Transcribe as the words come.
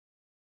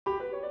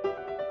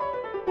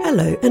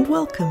Hello and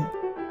welcome.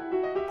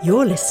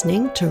 You're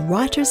listening to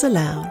Writers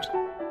Aloud,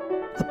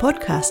 a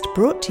podcast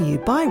brought to you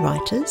by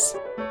writers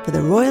for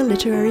the Royal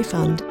Literary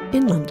Fund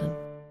in London.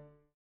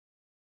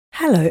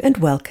 Hello and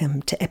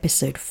welcome to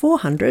episode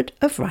 400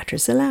 of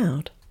Writers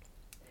Aloud.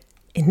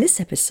 In this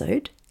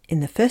episode, in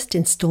the first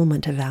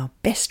instalment of our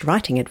Best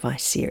Writing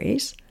Advice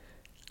series,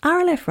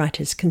 RLF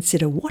writers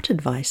consider what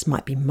advice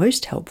might be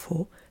most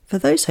helpful for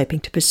those hoping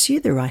to pursue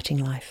the writing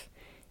life,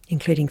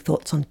 including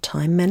thoughts on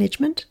time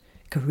management,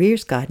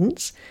 careers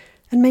guidance,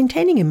 and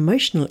maintaining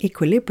emotional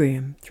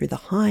equilibrium through the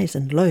highs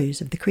and lows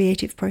of the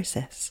creative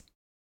process.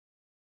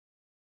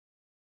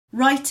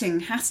 Writing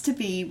has to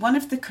be one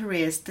of the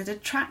careers that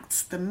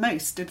attracts the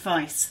most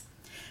advice.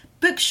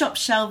 Bookshop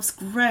shelves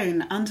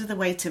groan under the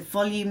weight of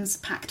volumes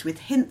packed with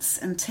hints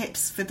and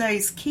tips for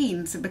those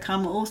keen to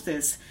become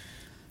authors.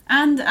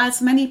 And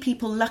as many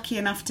people lucky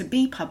enough to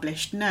be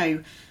published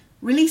know,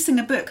 releasing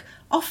a book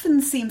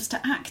often seems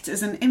to act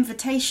as an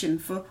invitation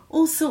for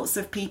all sorts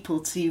of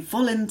people to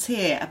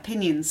volunteer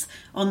opinions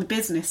on the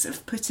business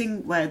of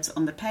putting words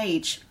on the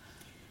page.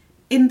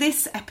 In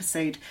this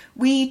episode,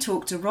 we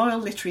talk to Royal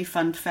Literary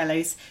Fund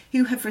Fellows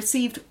who have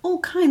received all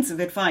kinds of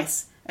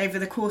advice over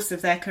the course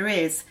of their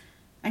careers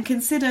and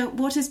consider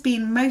what has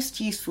been most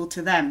useful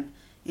to them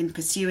in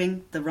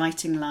pursuing the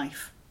writing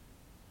life.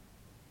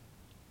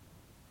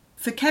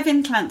 For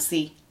Kevin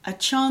Clancy, a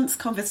chance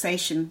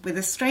conversation with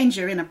a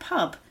stranger in a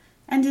pub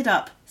ended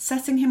up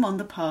setting him on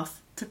the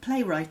path to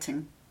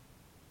playwriting.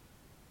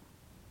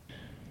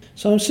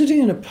 So I'm sitting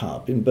in a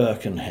pub in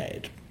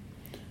Birkenhead,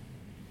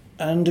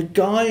 and a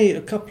guy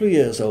a couple of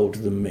years older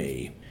than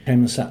me came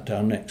and sat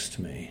down next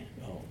to me,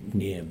 or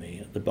near me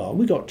at the bar.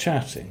 We got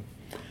chatting.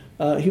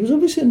 He was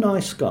obviously a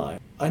nice guy.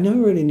 I never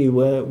really knew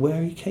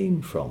where he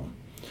came from.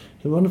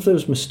 He was one of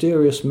those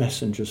mysterious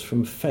messengers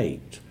from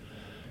fate.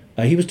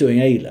 He was doing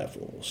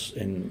A-levels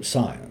in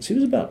science. He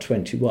was about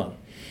 21.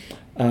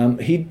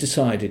 He'd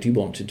decided he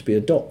wanted to be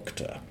a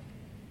doctor.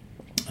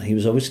 He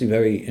was obviously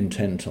very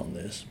intent on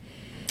this.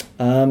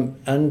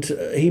 And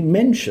he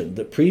mentioned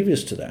that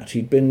previous to that,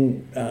 he'd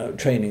been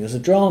training as a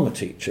drama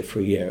teacher for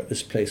a year at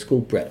this place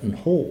called Bretton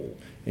Hall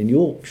in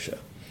Yorkshire.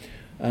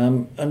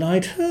 And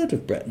I'd heard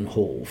of Bretton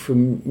Hall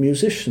from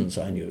musicians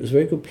I knew. It was a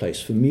very good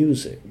place for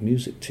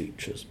music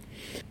teachers.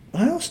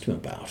 I asked him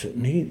about it,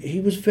 and he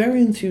was very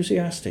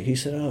enthusiastic. He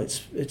said,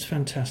 it's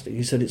fantastic.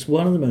 He said, it's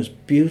one of the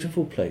most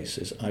beautiful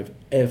places I've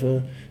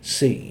ever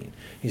seen.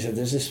 He said,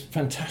 there's this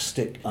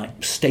fantastic,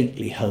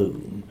 stately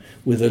home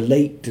with a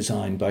lake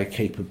designed by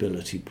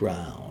Capability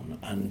Brown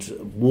and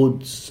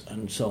woods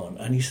and so on.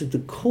 And he said, the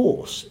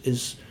course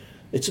it's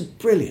a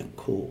brilliant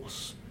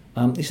course.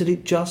 He said,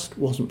 it just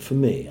wasn't for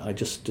me. I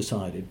just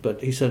decided.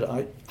 But he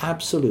said,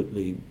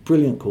 absolutely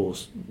brilliant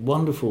course,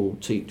 wonderful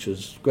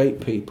teachers,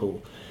 great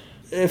people.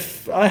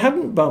 If I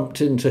hadn't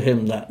bumped into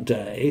him that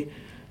day,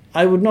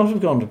 I would not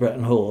have gone to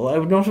Bretton Hall. I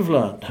would not have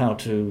learnt how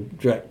to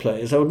direct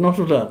plays. I would not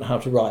have learnt how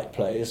to write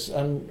plays,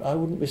 and I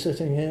wouldn't be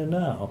sitting here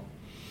now.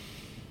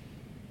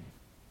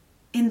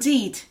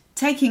 Indeed,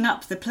 taking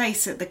up the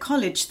place at the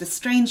college the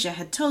stranger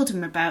had told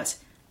him about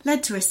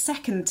led to a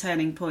second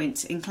turning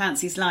point in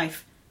Clancy's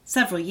life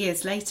several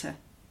years later.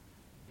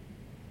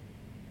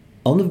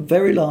 On the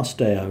very last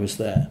day I was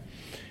there,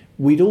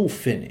 we'd all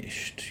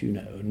finished,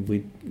 and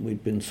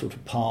we'd been sort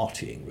of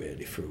partying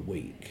really for a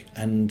week,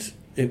 and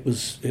it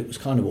was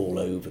kind of all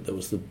over. There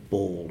was the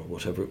ball or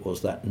whatever it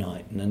was that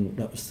night, and then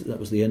that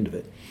was the end of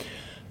it.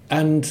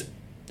 And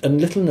a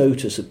little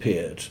notice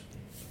appeared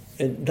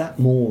that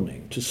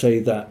morning to say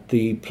that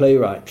the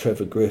playwright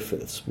Trevor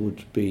Griffiths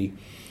would be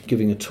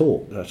giving a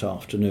talk that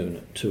afternoon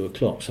at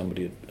 2:00.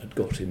 Somebody had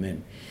got him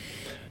in.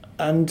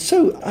 And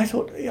so I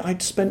thought,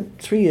 I'd spent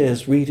 3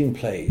 years reading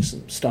plays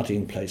and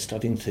studying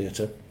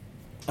theatre.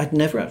 I'd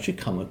never actually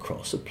come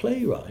across a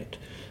playwright.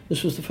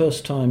 This was the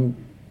first time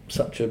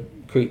such a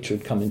creature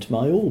had come into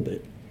my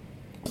orbit.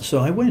 So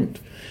I went.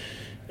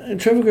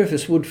 And Trevor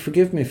Griffiths would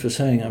forgive me for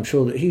saying, I'm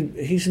sure, that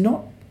he's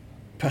not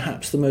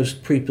perhaps the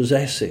most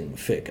prepossessing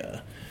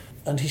figure.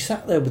 And he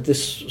sat there with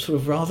this sort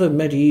of rather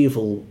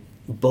medieval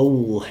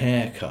bowl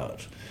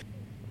haircut.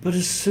 But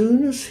as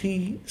soon as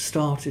he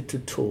started to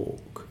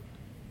talk,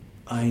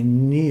 I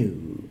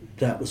knew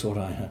that was what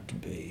I had to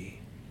be.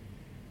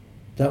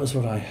 That was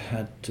what I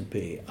had to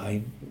be.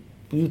 I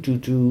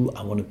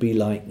want to be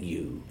like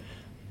you.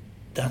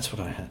 That's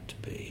what I had to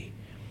be.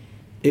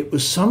 It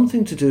was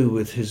something to do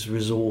with his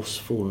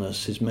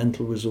resourcefulness, his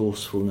mental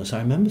resourcefulness. I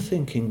remember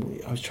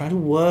thinking, I was trying to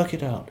work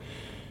it out,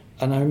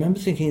 and I remember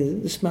thinking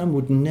that this man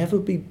would never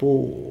be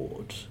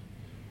bored.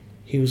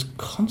 He was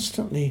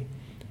constantly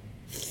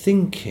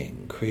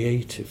thinking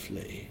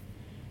creatively,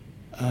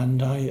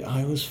 and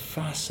I was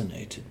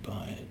fascinated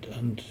by it,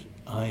 and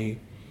I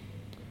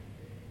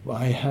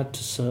had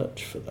to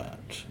search for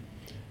that.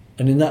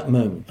 And in that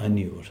moment, I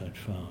knew what I'd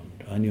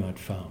found. I knew I'd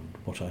found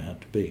what I had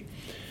to be.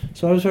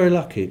 So I was very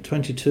lucky. At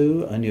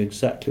 22, I knew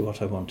exactly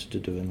what I wanted to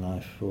do in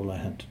life. All I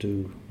had to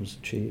do was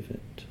achieve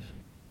it.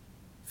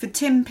 For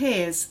Tim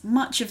Pears,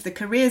 much of the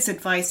careers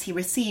advice he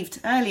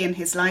received early in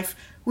his life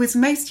was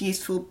most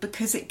useful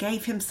because it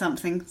gave him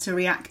something to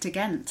react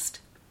against.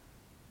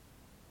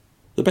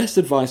 The best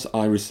advice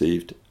I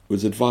received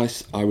was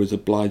advice I was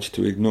obliged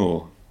to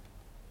ignore.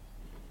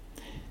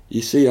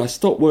 You see, I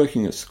stopped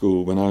working at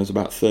school when I was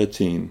about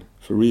 13,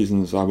 for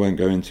reasons I won't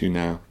go into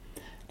now,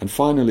 and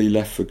finally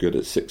left for good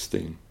at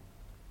 16.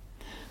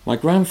 My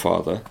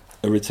grandfather,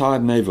 a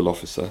retired naval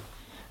officer,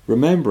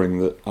 remembering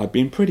that I'd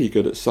been pretty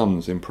good at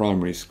sums in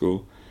primary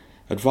school,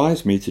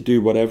 advised me to do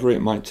whatever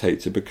it might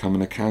take to become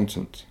an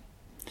accountant.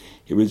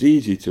 It was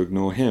easy to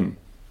ignore him.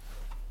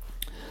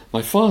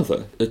 My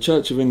father, a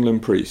Church of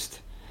England priest,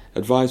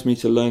 advised me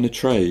to learn a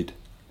trade.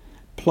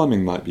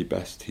 Plumbing might be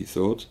best, he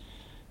thought,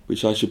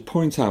 which I should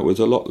point out was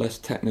a lot less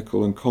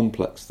technical and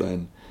complex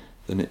then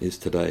than it is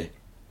today.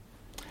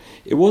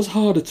 It was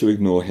harder to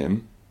ignore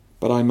him,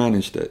 but I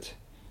managed it,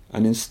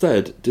 and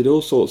instead did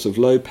all sorts of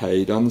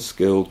low-paid,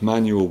 unskilled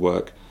manual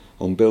work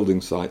on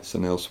building sites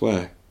and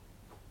elsewhere.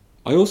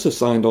 I also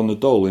signed on the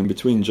dole in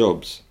between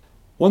jobs.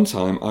 One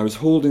time I was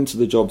hauled into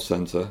the job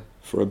centre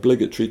for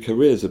obligatory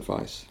careers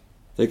advice.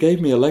 They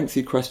gave me a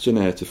lengthy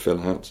questionnaire to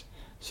fill out,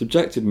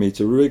 subjected me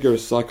to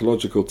rigorous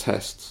psychological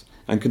tests,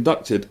 and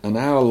conducted an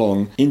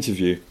hour-long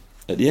interview,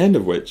 at the end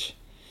of which,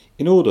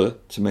 in order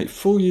to make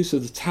full use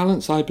of the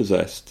talents I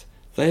possessed,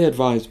 they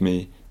advised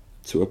me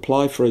to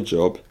apply for a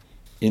job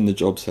in the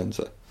job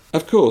centre.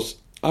 Of course,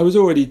 I was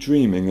already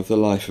dreaming of the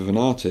life of an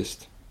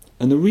artist,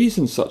 and the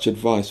reason such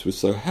advice was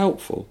so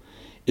helpful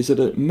is that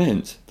it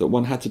meant that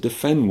one had to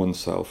defend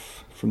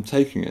oneself from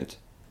taking it,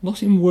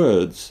 not in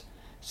words,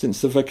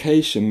 since the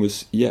vocation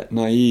was yet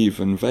naive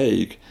and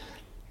vague,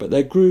 but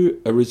there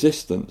grew a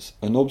resistance,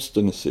 an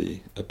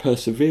obstinacy, a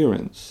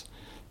perseverance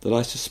that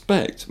I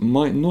suspect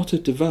might not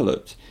have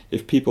developed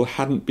if people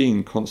hadn't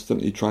been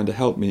constantly trying to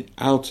help me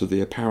out of the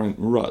apparent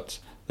rut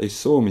they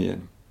saw me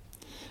in.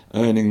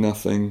 Earning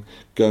nothing,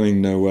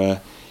 going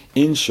nowhere,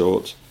 in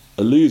short,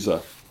 a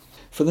loser.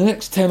 For the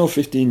next 10 or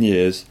 15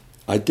 years,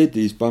 I did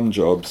these bum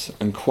jobs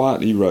and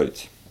quietly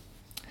wrote.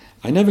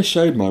 I never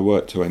showed my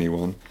work to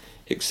anyone,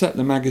 except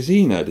the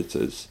magazine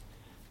editors,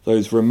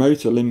 those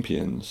remote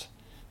Olympians,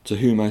 to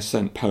whom I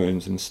sent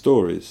poems and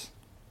stories.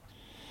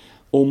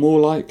 Or more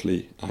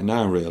likely, I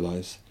now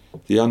realise,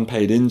 the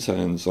unpaid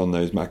interns on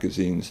those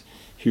magazines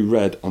who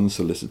read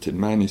unsolicited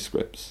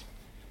manuscripts,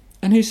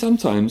 and who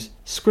sometimes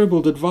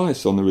scribbled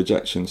advice on the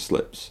rejection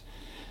slips,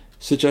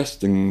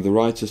 suggesting the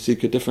writer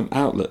seek a different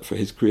outlet for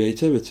his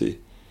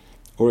creativity,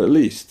 or at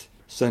least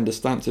send a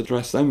stamped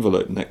addressed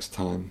envelope next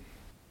time.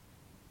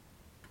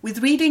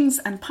 With readings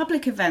and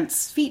public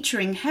events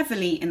featuring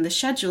heavily in the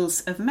schedules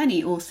of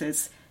many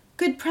authors,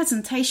 good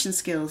presentation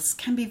skills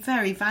can be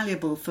very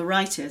valuable for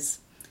writers.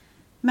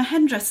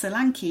 Mahendra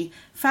Solanki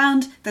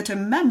found that a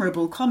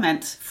memorable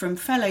comment from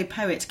fellow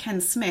poet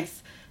Ken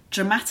Smith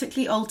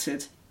dramatically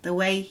altered the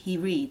way he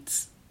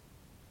reads.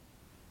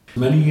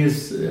 Many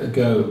years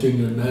ago,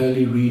 doing an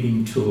early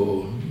reading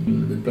tour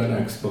with Blood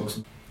Axe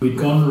Books, we'd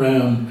gone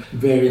around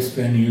various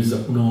venues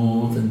up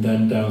north and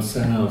then down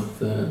south.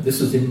 This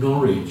was in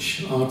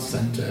Norwich Arts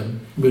Centre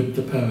with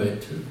the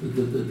poet,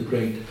 the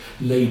great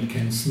late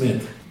Ken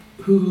Smith,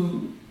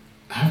 who,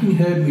 having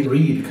heard me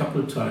read a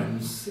couple of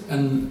times,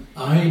 and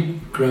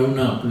I'd grown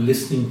up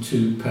listening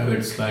to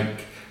poets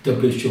like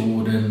W.H.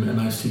 Auden, and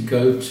I used to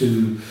go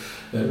to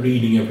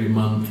reading every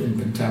month in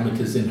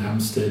Pentameters in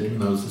Hampstead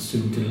when I was a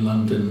student in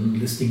London,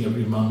 listening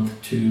every month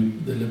to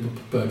the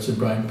Liverpool poets and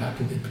Brian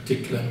Patton in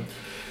particular.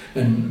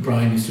 And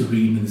Brian used to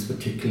read in this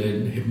particular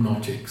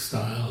hypnotic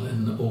style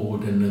and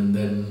Auden, and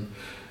then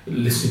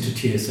listening to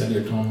T.S.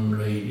 Eliot on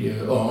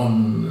radio or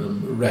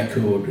on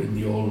record in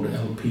the old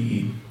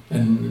LP,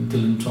 and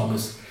Dylan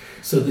Thomas.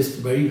 So this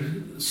very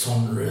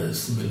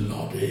sonorous,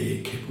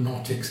 melodic,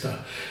 hypnotic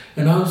style.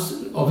 And I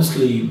was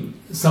obviously,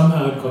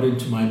 somehow it got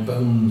into my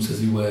bones,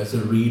 as it were, as a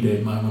reader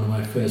in one of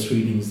my first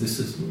readings. This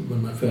is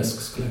when my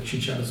first collection,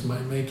 Shadows of My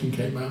Making,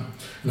 came out.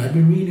 And I'd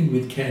been reading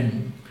with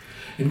Ken.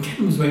 And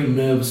Ken was very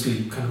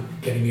nervously kind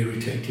of getting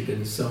irritated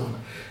and so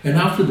on. And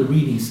after the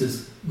reading, he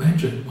says,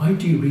 "Mahendra, why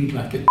do you read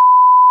like a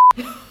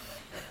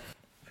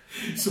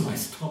So I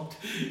stopped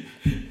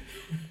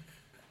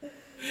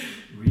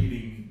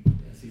reading,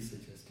 as he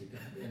suggested,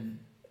 and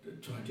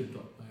tried to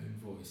adopt my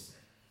own voice.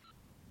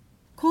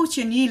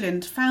 Courtje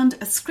Newland found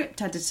a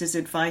script editor's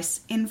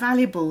advice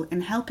invaluable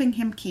in helping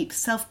him keep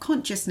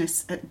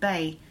self-consciousness at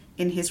bay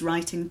in his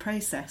writing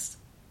process.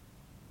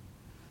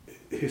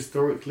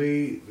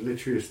 Historically, the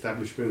literary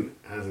establishment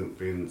hasn't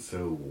been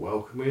so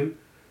welcoming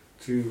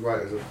to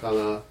writers of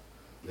colour.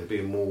 They're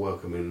being more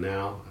welcoming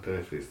now. I don't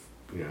know if it's,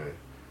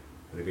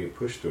 they're being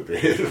pushed a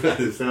bit by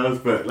themselves,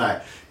 but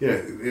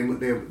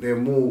they're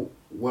more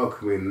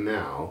welcoming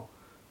now.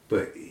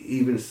 But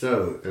even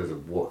so, in terms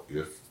of what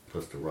you're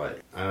supposed to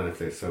write, I don't know if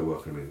they're so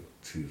welcoming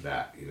to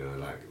that.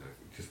 Like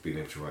just being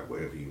able to write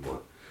whatever you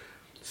want.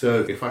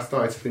 So if I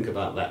started to think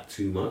about that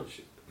too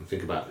much and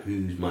think about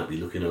who might be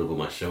looking over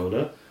my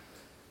shoulder,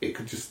 it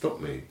could just stop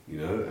me,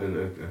 And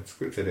a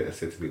script editor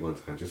said to me one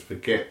time, just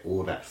forget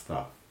all that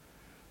stuff.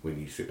 when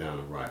you sit down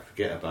and write.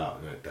 Forget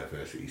about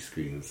diversity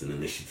schemes and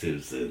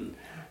initiatives and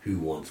who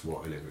wants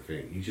what and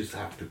everything. You just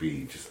have to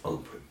be just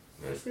open.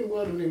 It's the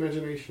world of the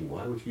imagination.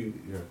 Why would you,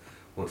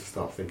 want to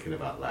start thinking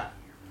about that?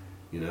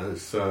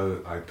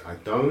 So I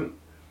don't,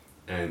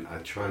 and I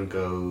try and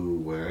go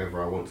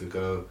wherever I want to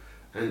go.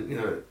 And,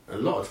 a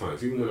lot of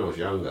times, even when I was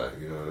younger,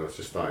 I was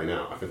just starting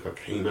out, I think I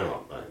came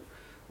out, like,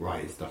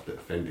 writing stuff that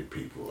offended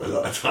people a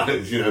lot of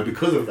times,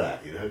 because of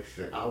that,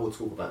 I will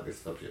talk about this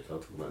subject, I'll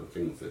talk about the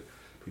things that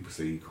people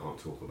say you can't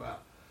talk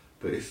about.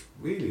 But it's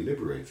really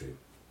liberating.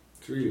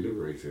 It's really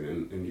liberating.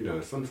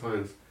 And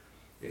sometimes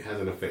it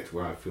has an effect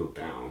where I feel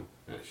down,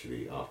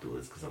 actually,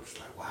 afterwards, because I'm just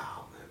like,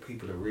 wow, man,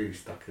 people are really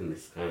stuck in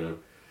this kind of,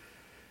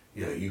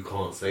 you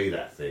can't say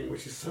that thing,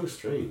 which is so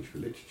strange for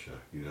literature,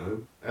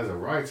 As a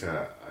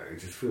writer, it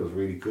just feels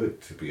really good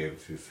to be able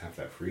to have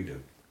that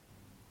freedom.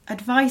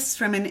 Advice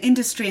from an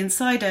industry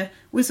insider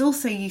was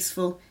also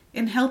useful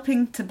in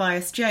helping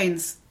Tobias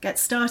Jones get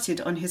started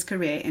on his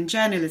career in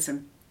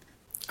journalism.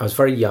 I was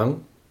very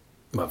young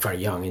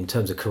in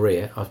terms of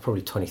career. I was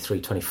probably 23,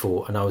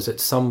 24, and I was at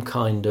some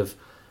kind of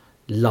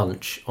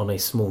lunch on a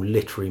small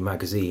literary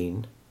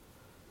magazine.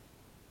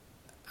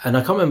 And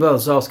I can't remember I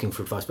was asking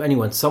for advice, but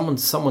anyway, someone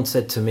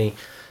said to me,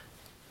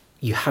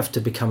 you have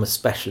to become a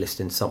specialist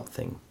in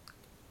something.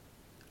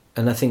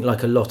 And I think,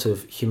 like a lot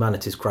of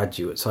humanities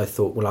graduates, I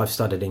thought, well, I've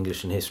studied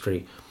English and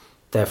history,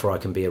 therefore I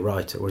can be a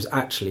writer. Whereas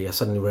actually, I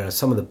suddenly realised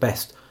some of the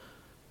best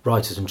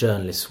writers and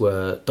journalists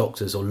were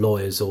doctors or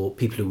lawyers or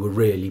people who were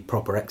really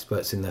proper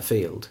experts in their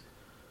field.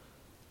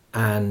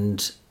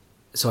 And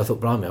so I thought,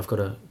 blimey, I've got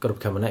to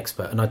become an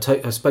expert. And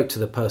I spoke to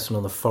the person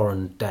on the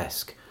foreign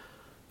desk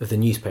of the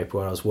newspaper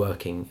where I was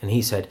working, and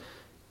he said,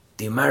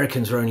 the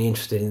Americans are only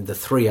interested in the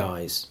 3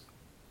 I's: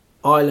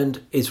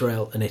 Ireland,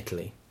 Israel and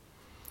Italy.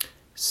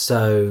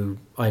 So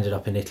I ended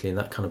up in Italy, and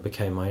that kind of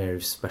became my area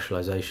of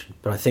specialisation.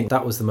 But I think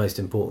that was the most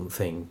important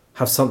thing.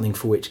 Have something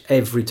for which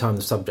every time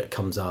the subject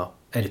comes up,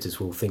 editors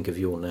will think of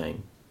your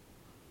name.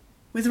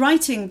 With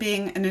writing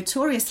being a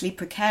notoriously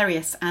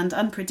precarious and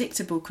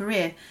unpredictable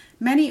career,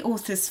 many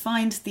authors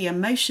find the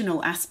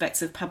emotional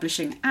aspects of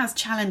publishing as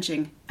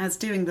challenging as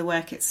doing the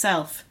work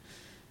itself.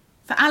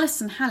 For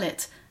Alison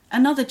Hallett,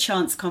 another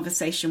chance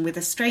conversation with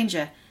a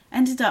stranger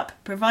ended up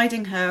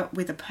providing her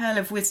with a pearl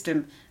of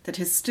wisdom that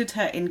has stood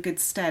her in good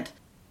stead.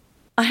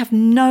 I have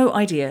no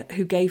idea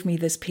who gave me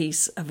this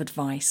piece of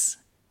advice,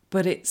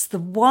 but it's the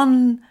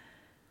one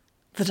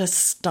that has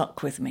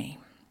stuck with me.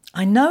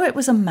 I know it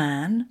was a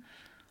man.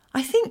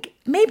 I think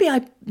maybe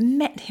I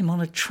met him on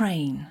a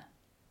train.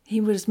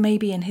 He was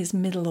maybe in his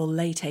middle or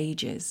late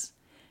ages,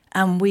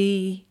 and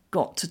we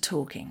got to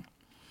talking.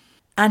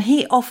 And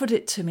he offered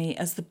it to me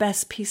as the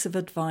best piece of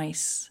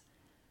advice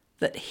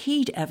that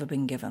he'd ever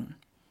been given.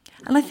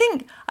 And I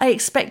think I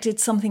expected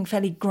something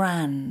fairly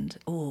grand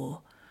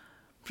or,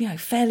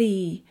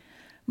 fairly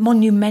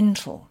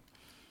monumental.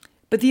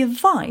 But the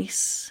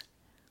advice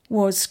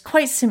was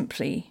quite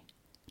simply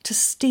to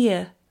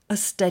steer a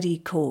steady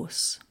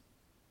course.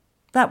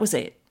 That was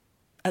it.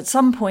 At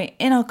some point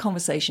in our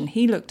conversation,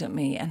 he looked at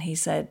me and he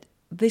said,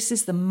 this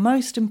is the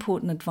most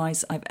important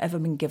advice I've ever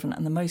been given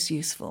and the most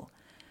useful.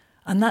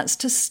 And that's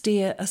to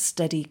steer a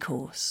steady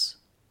course.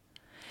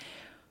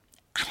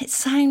 And it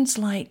sounds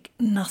like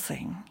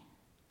nothing.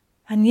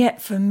 And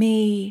yet for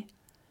me,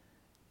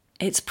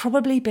 it's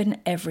probably been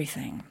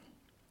everything.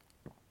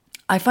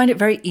 I find it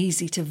very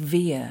easy to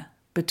veer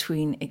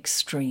between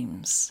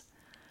extremes.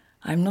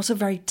 I'm not a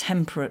very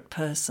temperate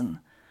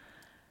person.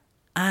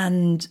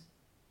 And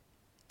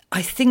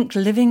I think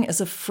living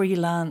as a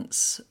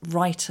freelance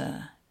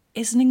writer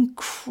is an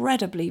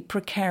incredibly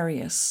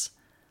precarious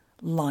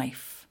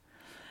life.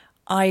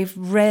 I've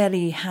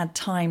rarely had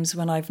times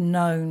when I've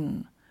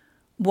known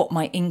what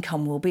my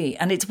income will be.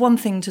 And it's one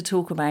thing to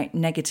talk about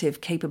negative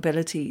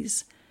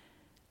capabilities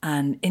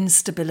and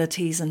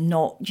instabilities and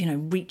not,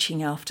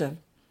 reaching after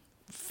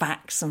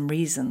facts and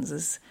reasons,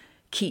 as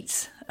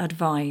Keats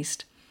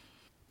advised.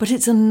 But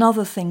it's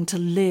another thing to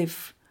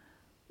live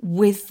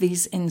with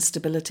these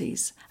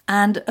instabilities.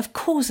 And of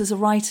course, as a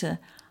writer,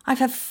 I've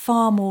had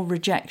far more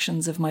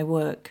rejections of my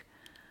work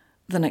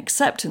than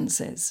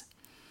acceptances.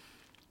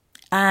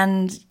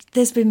 And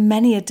there's been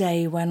many a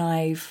day when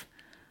I've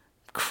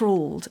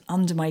crawled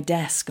under my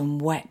desk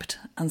and wept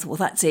and thought, well,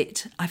 that's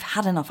it. I've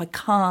had enough. I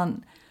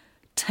can't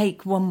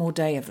take one more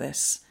day of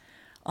this.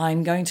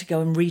 I'm going to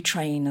go and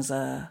retrain as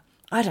I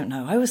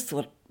always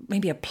thought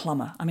maybe a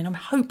plumber. I mean, I'm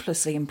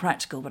hopelessly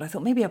impractical, but I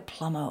thought maybe a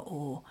plumber,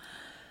 or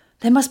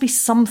there must be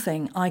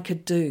something I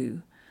could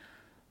do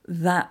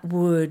that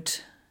would,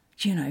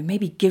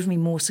 maybe give me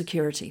more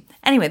security.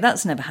 Anyway,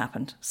 that's never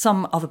happened.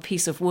 Some other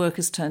piece of work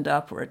has turned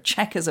up or a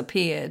cheque has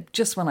appeared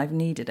just when I've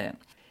needed it.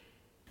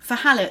 For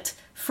Hallett,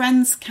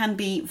 friends can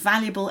be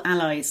valuable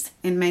allies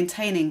in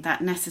maintaining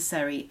that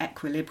necessary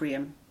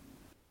equilibrium.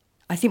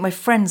 I think my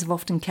friends have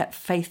often kept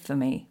faith for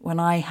me when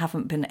I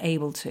haven't been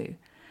able to.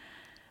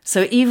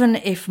 So even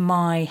if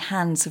my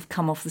hands have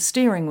come off the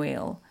steering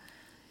wheel,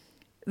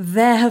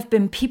 there have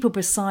been people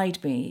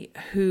beside me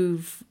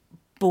who've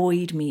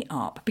buoyed me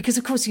up. Because,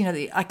 of course,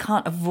 I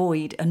can't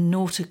avoid a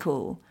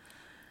nautical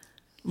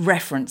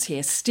reference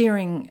here.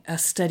 Steering a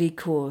steady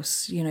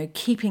course,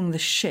 keeping the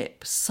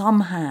ship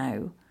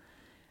somehow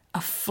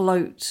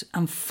afloat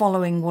and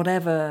following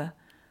whatever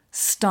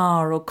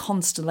star or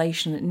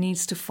constellation it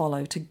needs to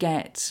follow to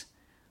get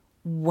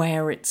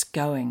where it's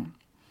going.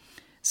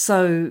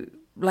 So,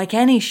 like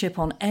any ship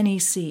on any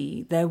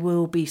sea, there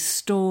will be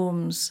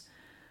storms,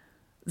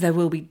 there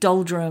will be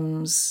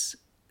doldrums,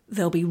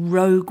 there'll be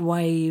rogue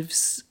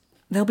waves,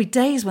 there'll be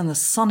days when the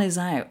sun is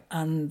out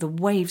and the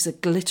waves are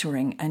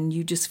glittering and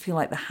you just feel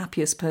like the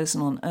happiest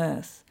person on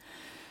earth.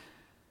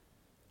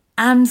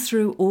 And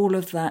through all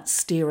of that,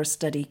 steer a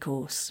steady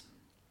course.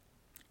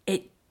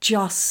 It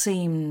just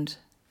seemed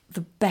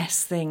the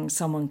best thing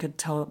someone could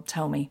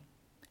tell me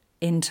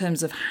in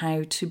terms of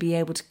how to be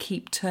able to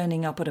keep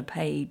turning up at a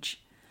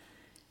page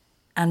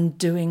and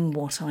doing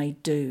what I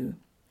do.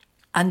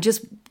 And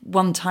just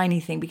one tiny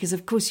thing, because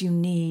of course you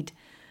need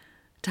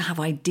to have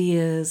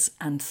ideas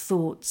and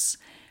thoughts.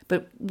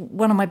 But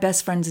one of my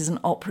best friends is an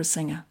opera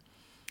singer.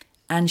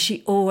 And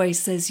she always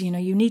says, you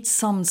need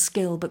some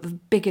skill, but the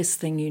biggest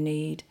thing you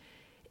need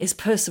is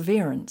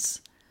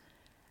perseverance.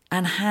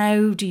 And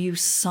how do you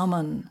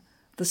summon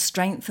the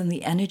strength and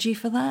the energy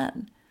for that?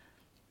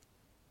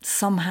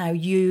 Somehow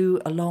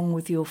you, along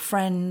with your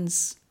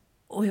friends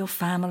or your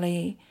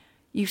family,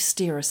 you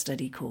steer a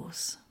steady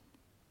course.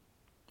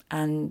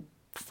 And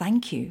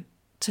thank you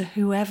to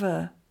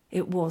whoever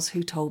it was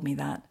who told me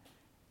that.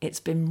 It's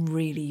been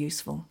really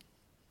useful.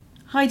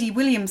 Heidi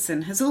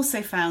Williamson has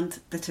also found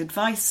that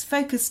advice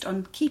focused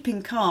on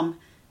keeping calm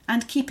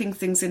and keeping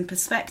things in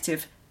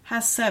perspective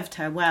has served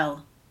her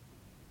well.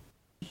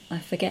 I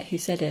forget who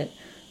said it,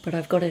 but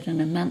I've got it in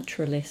a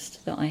mantra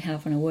list that I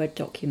have on a Word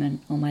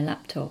document on my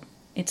laptop.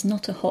 It's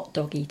not a hot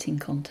dog eating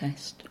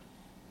contest.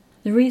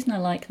 The reason I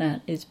like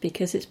that is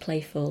because it's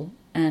playful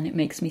and it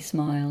makes me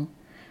smile,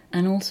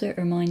 and also it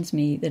reminds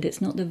me that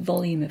it's not the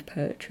volume of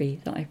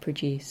poetry that I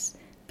produce,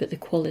 but the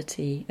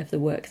quality of the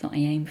work that I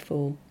aim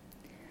for.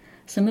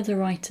 Some of the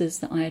writers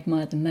that I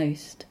admire the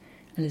most,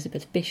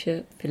 Elizabeth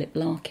Bishop, Philip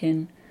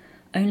Larkin,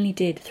 only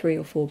did 3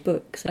 or 4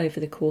 books over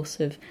the course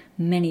of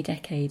many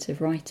decades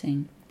of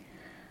writing.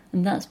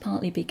 And that's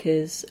partly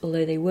because,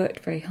 although they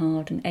worked very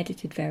hard and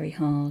edited very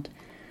hard,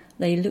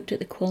 they looked at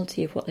the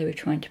quality of what they were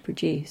trying to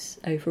produce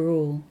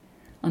overall.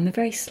 I'm a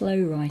very slow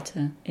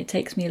writer. It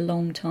takes me a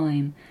long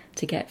time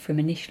to get from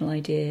initial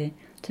idea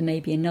to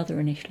maybe another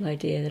initial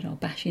idea that I'll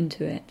bash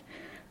into it,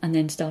 and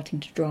then starting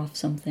to draft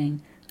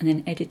something, and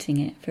then editing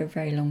it for a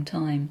very long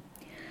time.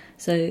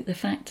 So the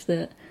fact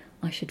that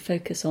I should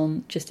focus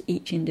on just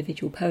each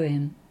individual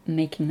poem,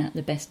 making that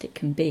the best it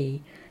can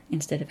be,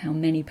 instead of how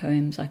many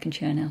poems I can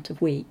churn out a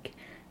week,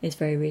 is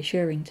very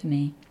reassuring to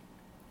me.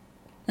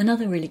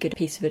 Another really good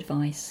piece of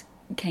advice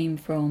came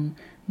from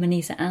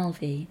Manisa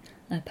Alvi,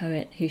 a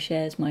poet who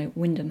shares my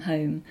Wyndham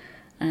home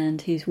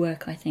and whose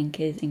work I think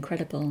is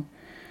incredible.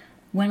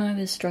 When I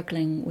was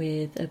struggling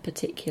with a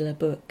particular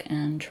book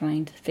and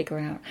trying to figure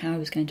out how I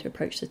was going to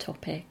approach the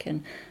topic,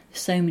 and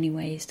so many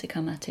ways to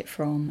come at it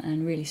from,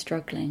 and really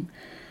struggling,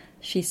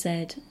 she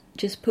said,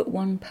 just put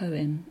one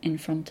poem in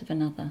front of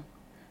another.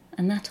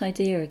 And that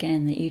idea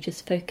again, that you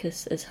just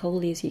focus as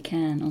wholly as you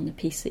can on the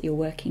piece that you're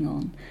working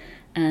on,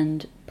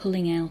 and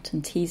pulling out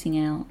and teasing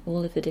out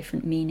all of the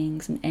different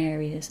meanings and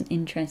areas and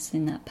interests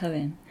in that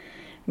poem,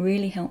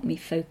 really helped me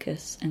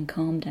focus and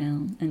calm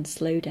down and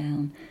slow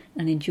down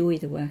and enjoy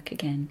the work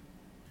again.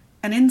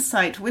 An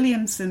insight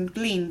Williamson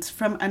gleaned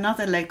from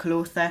another local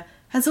author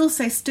has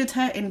also stood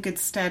her in good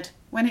stead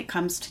when it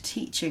comes to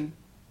teaching.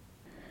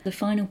 The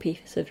final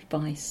piece of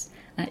advice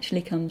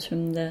actually comes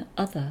from the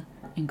other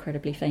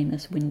incredibly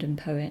famous Wyndham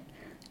poet,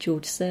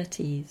 George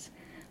Surtees,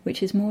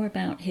 which is more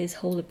about his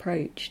whole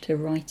approach to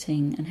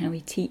writing and how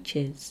he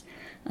teaches.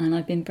 And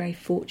I've been very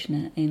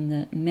fortunate in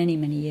that many,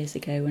 many years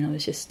ago, when I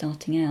was just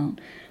starting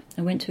out,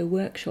 I went to a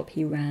workshop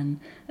he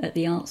ran at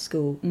the art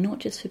school, not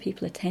just for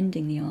people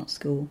attending the art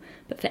school,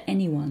 but for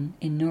anyone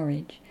in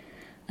Norwich.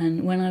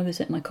 And when I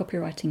was at my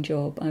copywriting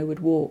job, I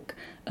would walk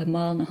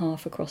 1.5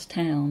 miles across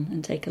town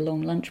and take a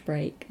long lunch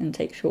break and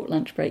take short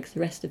lunch breaks the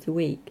rest of the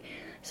week,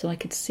 so I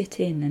could sit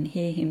in and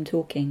hear him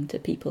talking to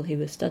people who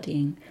were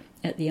studying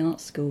at the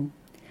art school.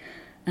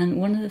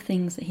 And one of the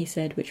things that he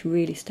said which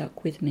really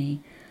stuck with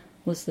me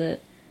was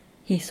that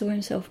he saw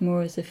himself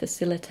more as a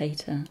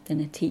facilitator than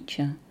a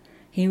teacher.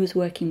 He was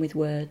working with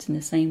words in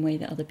the same way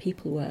that other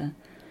people were,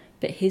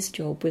 but his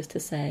job was to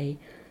say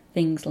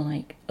things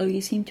like, "Oh,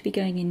 you seem to be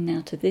going in and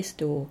out of this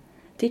door.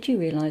 Did you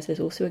realise there's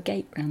also a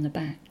gate round the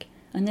back?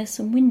 And there's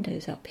some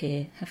windows up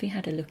here. Have you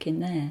had a look in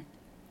there?"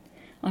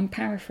 I'm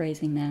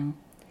paraphrasing now,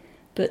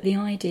 but the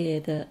idea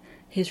that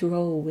his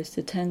role was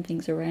to turn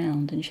things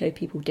around and show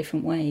people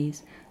different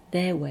ways,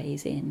 their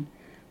ways in,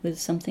 was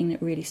something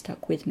that really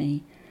stuck with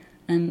me.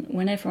 And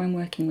whenever I'm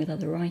working with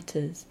other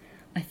writers,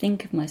 I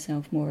think of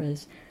myself more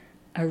as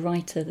a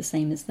writer the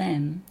same as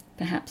them,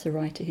 perhaps a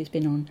writer who's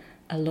been on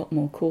a lot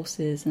more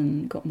courses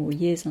and got more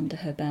years under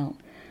her belt,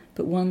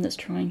 but one that's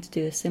trying to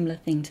do a similar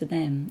thing to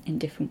them in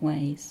different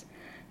ways.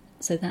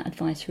 So that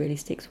advice really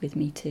sticks with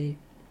me too.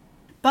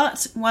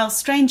 But while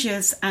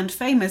strangers and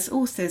famous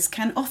authors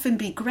can often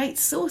be great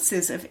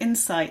sources of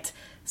insight,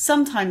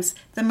 sometimes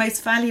the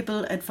most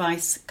valuable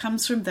advice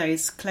comes from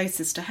those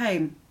closest to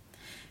home.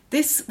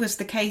 This was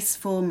the case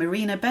for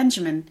Marina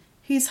Benjamin,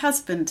 whose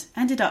husband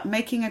ended up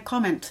making a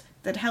comment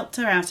that helped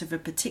her out of a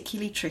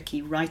particularly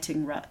tricky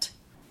writing rut.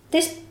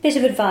 This bit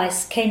of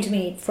advice came to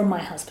me from my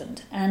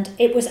husband, and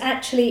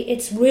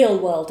it's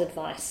real-world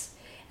advice,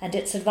 and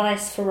it's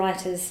advice for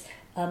writers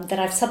that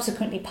I've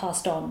subsequently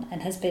passed on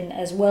and has been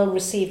as well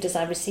received as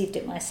I received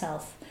it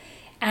myself.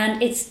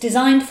 And it's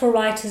designed for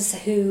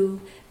writers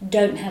who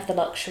don't have the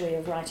luxury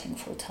of writing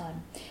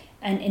full-time.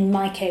 And in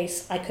my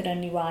case, I could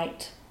only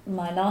write,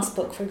 my last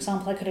book, for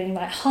example, I could only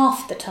write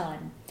half the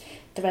time.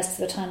 The rest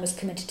of the time was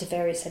committed to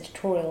various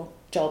editorial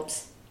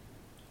jobs.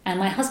 And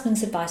my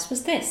husband's advice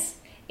was this.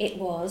 It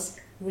was,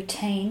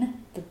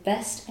 retain the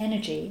best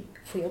energy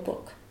for your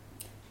book.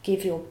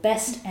 Give your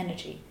best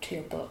energy to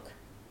your book.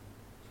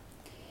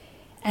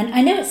 And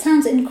I know it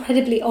sounds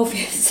incredibly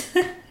obvious,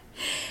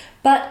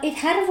 but it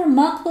had a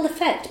remarkable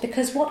effect,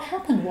 because what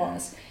happened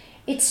was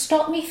it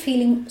stopped me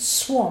feeling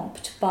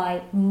swamped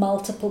by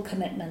multiple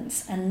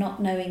commitments and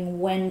not knowing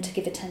when to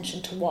give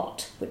attention to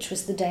what, which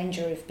was the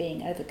danger of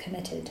being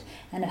overcommitted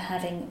and of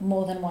having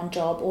more than one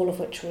job, all of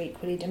which were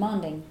equally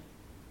demanding.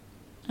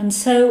 And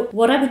so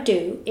what I would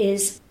do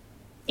is,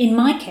 in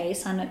my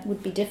case, and it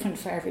would be different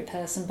for every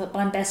person, but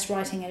my best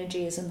writing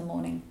energy is in the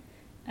morning.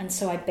 And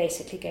so I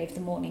basically gave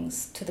the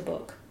mornings to the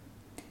book.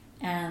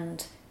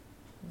 And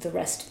the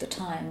rest of the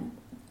time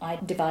I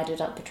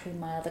divided up between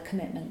my other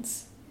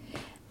commitments.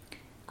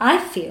 I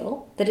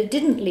feel that it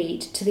didn't lead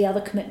to the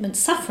other commitments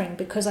suffering,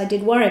 because I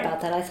did worry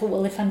about that. I thought,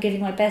 well, if I'm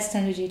giving my best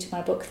energy to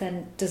my book,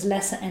 then does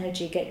lesser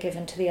energy get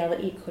given to the other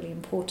equally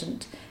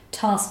important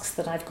tasks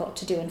that I've got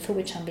to do and for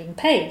which I'm being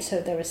paid?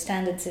 So there are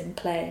standards in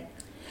play.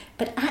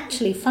 But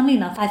actually, funnily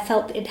enough, I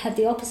felt it had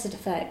the opposite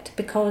effect,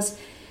 because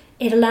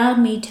it allowed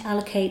me to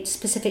allocate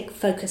specific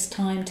focused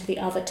time to the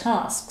other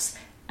tasks,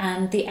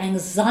 and the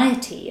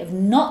anxiety of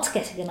not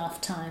getting enough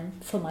time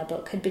for my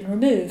book had been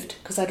removed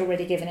because I'd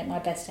already given it my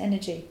best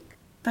energy.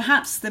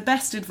 Perhaps the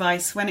best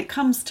advice when it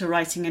comes to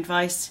writing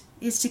advice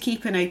is to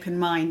keep an open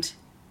mind.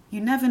 You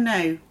never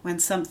know when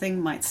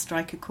something might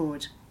strike a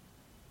chord.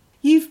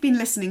 You've been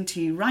listening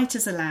to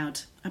Writers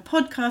Aloud, a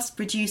podcast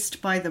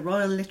produced by the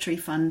Royal Literary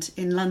Fund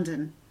in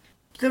London.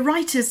 The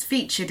writers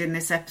featured in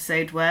this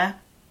episode were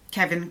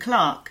Kevin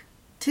Clarke,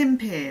 Tim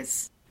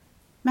Pears,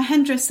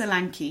 Mahendra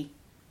Solanki,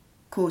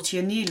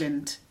 Courttia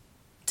Newland,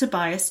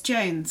 Tobias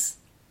Jones,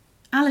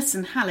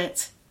 Alison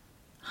Hallett,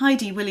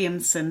 Heidi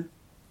Williamson,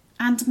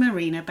 and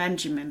Marina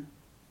Benjamin.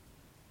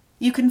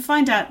 You can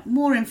find out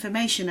more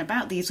information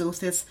about these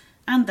authors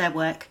and their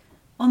work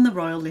on the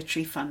Royal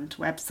Literary Fund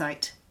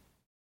website.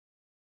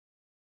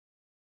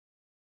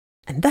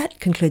 And that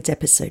concludes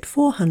episode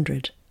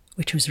 400,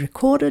 which was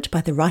recorded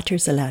by the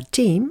Writers Aloud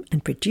team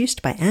and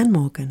produced by Anne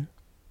Morgan.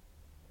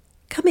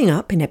 Coming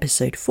up in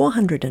episode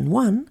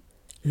 401,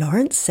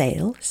 Lawrence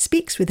Sale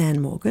speaks with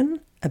Anne Morgan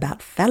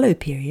about fallow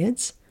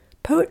periods,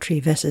 poetry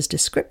versus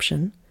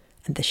description,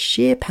 and the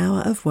sheer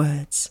power of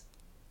words.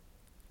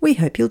 We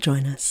hope you'll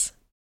join us.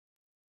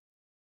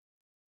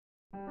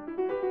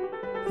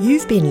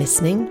 You've been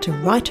listening to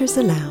Writers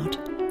Aloud,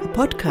 a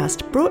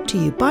podcast brought to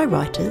you by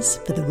writers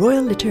for the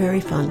Royal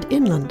Literary Fund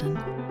in London.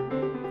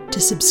 To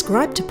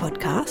subscribe to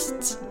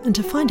podcasts and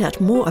to find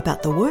out more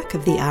about the work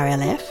of the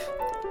RLF,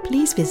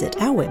 please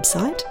visit our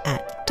website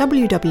at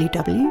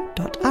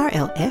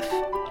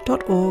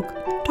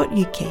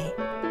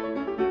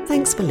www.rlf.org.uk.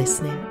 Thanks for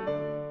listening.